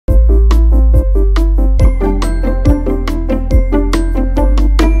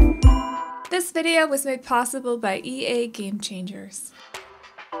video was made possible by EA Game Changers.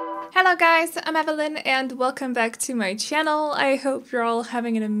 Hello guys, I'm Aveline and welcome back to my channel. I hope you're all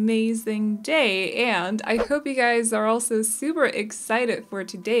having an amazing day, and I hope you guys are also super excited for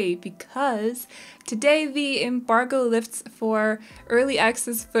today because today the embargo lifts for early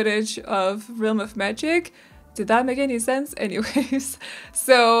access footage of Realm of Magic. Did that make any sense? Anyways,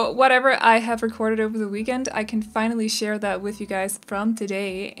 so whatever I have recorded over the weekend, I can finally share that with you guys from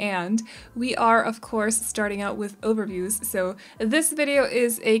today, and we are of course starting out with overviews. So this video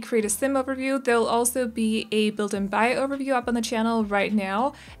is a Create a Sim overview. There'll also be a build and buy overview up on the channel right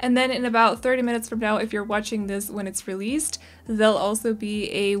now, and then in about 30 minutes from now, if you're watching this when it's released, there'll also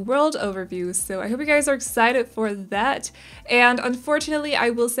be a world overview. So I hope you guys are excited for that. And unfortunately, I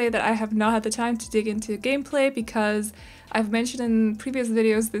will say that I have not had the time to dig into gameplay because I've mentioned in previous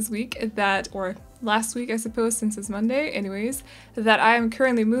videos this week that, or last week I suppose since it's Monday anyways, that I am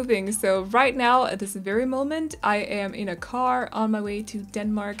currently moving. So right now at this very moment I am in a car on my way to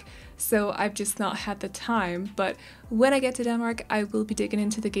Denmark, so I've just not had the time. But when I get to Denmark I will be digging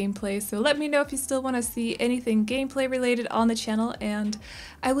into the gameplay, so let me know if you still want to see anything gameplay related on the channel and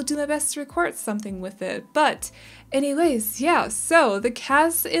I will do my best to record something with it. But anyways, yeah, so the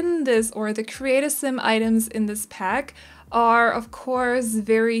CAS in this, or the Create a Sim items in this pack, are of course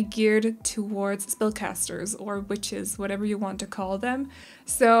very geared towards spellcasters or witches, whatever you want to call them.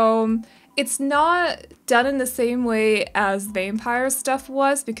 So it's not done in the same way as vampire stuff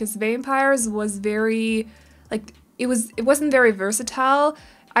was, because vampires was very, like, it wasn't very versatile.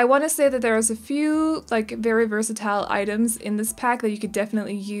 I want to say that there was a few like very versatile items in this pack that you could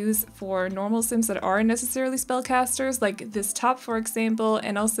definitely use for normal sims that aren't necessarily spellcasters, like this top for example,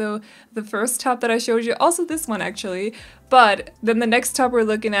 and also the first top that I showed you, also this one actually. But then the next top we're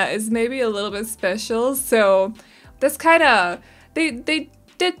looking at is maybe a little bit special, so that's kind of, they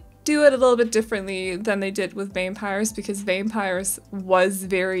did do it a little bit differently than they did with vampires, because vampires was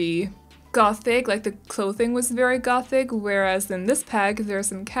very gothic, like the clothing was very gothic, whereas in this pack there's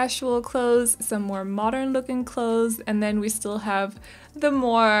some casual clothes, some more modern looking clothes, and then we still have the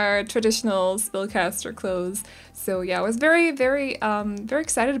more traditional spellcaster clothes. So yeah, I was very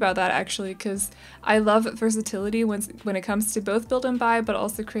excited about that actually, because I love versatility when it comes to both build and buy but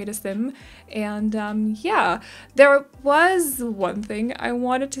also Create a Sim. And yeah, there was one thing I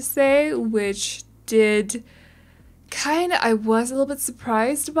wanted to say which did I was a little bit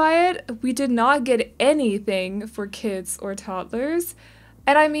surprised by it. We did not get anything for kids or toddlers.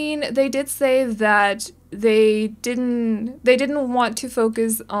 And I mean, they did say that they didn't want to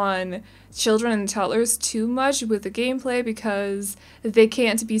focus on children and toddlers too much with the gameplay because they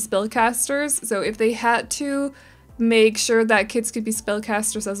can't be spellcasters. So if they had to make sure that kids could be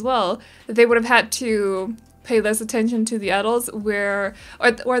spellcasters as well, they would have had to pay less attention to the adults, or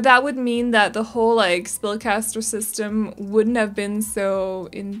that would mean that the whole like spellcaster system wouldn't have been so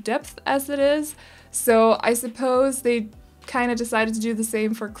in depth as it is. So I suppose they kind of decided to do the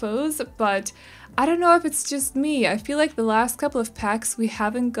same for clothes, but I don't know if it's just me. I feel like the last couple of packs we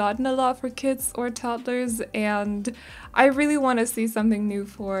haven't gotten a lot for kids or toddlers, and I really want to see something new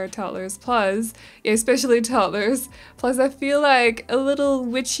for toddlers, plus, yeah, especially toddlers. Plus I feel like a little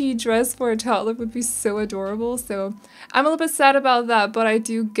witchy dress for a toddler would be so adorable, so I'm a little bit sad about that, but I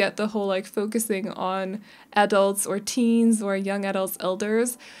do get the whole like focusing on adults or teens or young adults,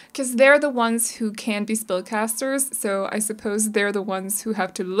 elders, because they're the ones who can be spellcasters, so I suppose they're the ones who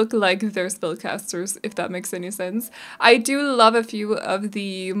have to look like they're spellcasters, if that makes any sense. I do love a few of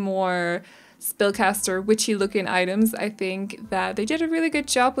the more spellcaster witchy looking items. I think that they did a really good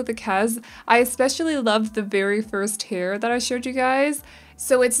job with the CAS. I especially loved the very first hair that I showed you guys.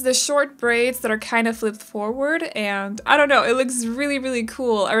 So it's the short braids that are kind of flipped forward, and I don't know, it looks really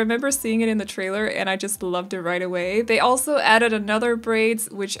cool. I remember seeing it in the trailer and I just loved it right away. They also added another braids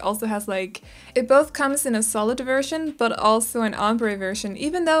which also has like, it both comes in a solid version but also an ombre version,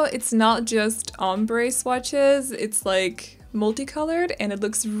 even though it's not just ombre swatches, it's like multicolored and it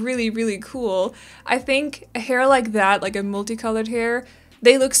looks really cool. I think a hair like that, like a multicolored hair,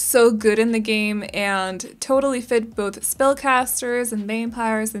 they look so good in the game and totally fit both spellcasters and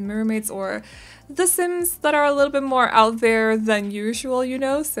vampires and mermaids, or the sims that are a little bit more out there than usual, you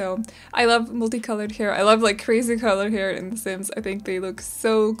know? So I love multicolored hair. I love like crazy colored hair in the sims. I think they look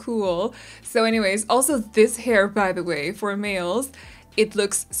so cool. So anyways, also this hair, by the way, for males, it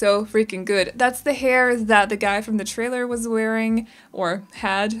looks so freaking good. That's the hair that the guy from the trailer was wearing, or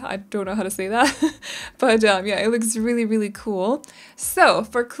had. I don't know how to say that. But yeah, it looks really, really cool. So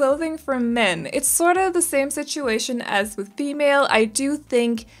for clothing for men, it's sort of the same situation as with female. I do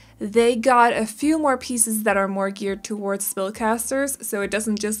think they got a few more pieces that are more geared towards spellcasters, so it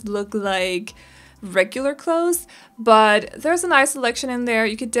doesn't just look like regular clothes, but there's a nice selection in there.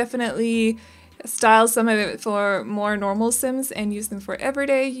 You could definitely style some of it for more normal Sims and use them for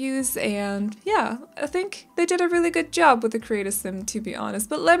everyday use, and yeah, I think they did a really good job with the Create a Sim, to be honest.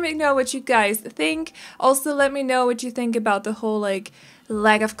 But let me know what you guys think. Also, let me know what you think about the whole like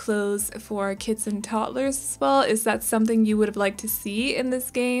lack of clothes for kids and toddlers as well. Is that something you would have liked to see in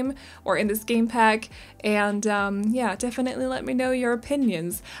this game or in this game pack? And yeah, definitely let me know your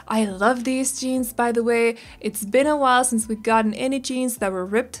opinions. I love these jeans, by the way. It's been a while since we've gotten any jeans that were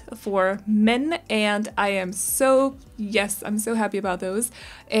ripped for men, and I am so, yes, I'm so happy about those.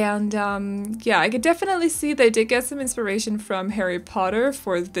 And yeah, I could definitely see they did get some inspiration from Harry Potter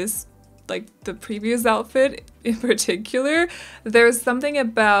for this, like the previous outfit in particular. There's something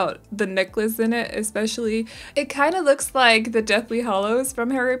about the necklace in it, especially. It kind of looks like the Deathly Hallows from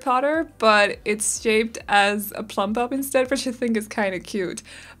Harry Potter, but it's shaped as a plump up instead, which I think is kind of cute.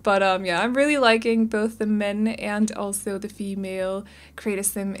 But yeah, I'm really liking both the men and also the female Create a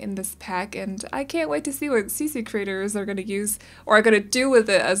Sim in this pack, and I can't wait to see what CC creators are going to use or are going to do with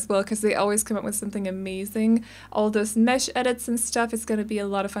it as well, because they always come up with something amazing. All those mesh edits and stuff is going to be a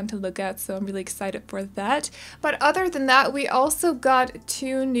lot of fun to look at, so I'm really excited for that. But other than that, we also got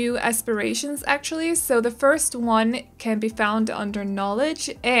 2 new aspirations actually. So the first one can be found under knowledge,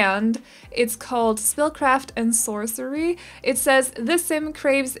 and it's called Spellcraft and Sorcery. It says, this sim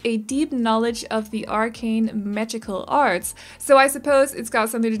craves a deep knowledge of the arcane magical arts. So I suppose it's got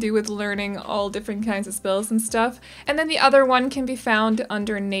something to do with learning all different kinds of spells and stuff. And then the other one can be found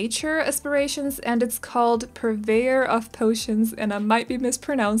under nature aspirations, and it's called Purveyor of Potions, and I might be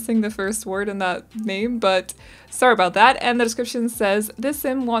mispronouncing the first word in that name, but sorry about that. And the description says, this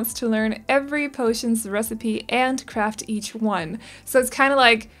sim wants to learn every potion's recipe and craft each one. So it's kind of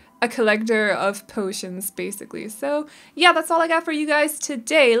like a collector of potions, basically. So yeah, that's all I got for you guys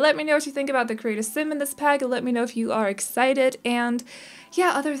today. Let me know what you think about the Create a Sim in this pack, and let me know if you are excited. And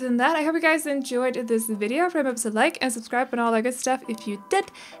yeah, other than that, I hope you guys enjoyed this video. Remember to like and subscribe and all that good stuff if you did,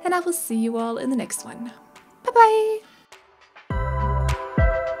 and I will see you all in the next one. Bye bye!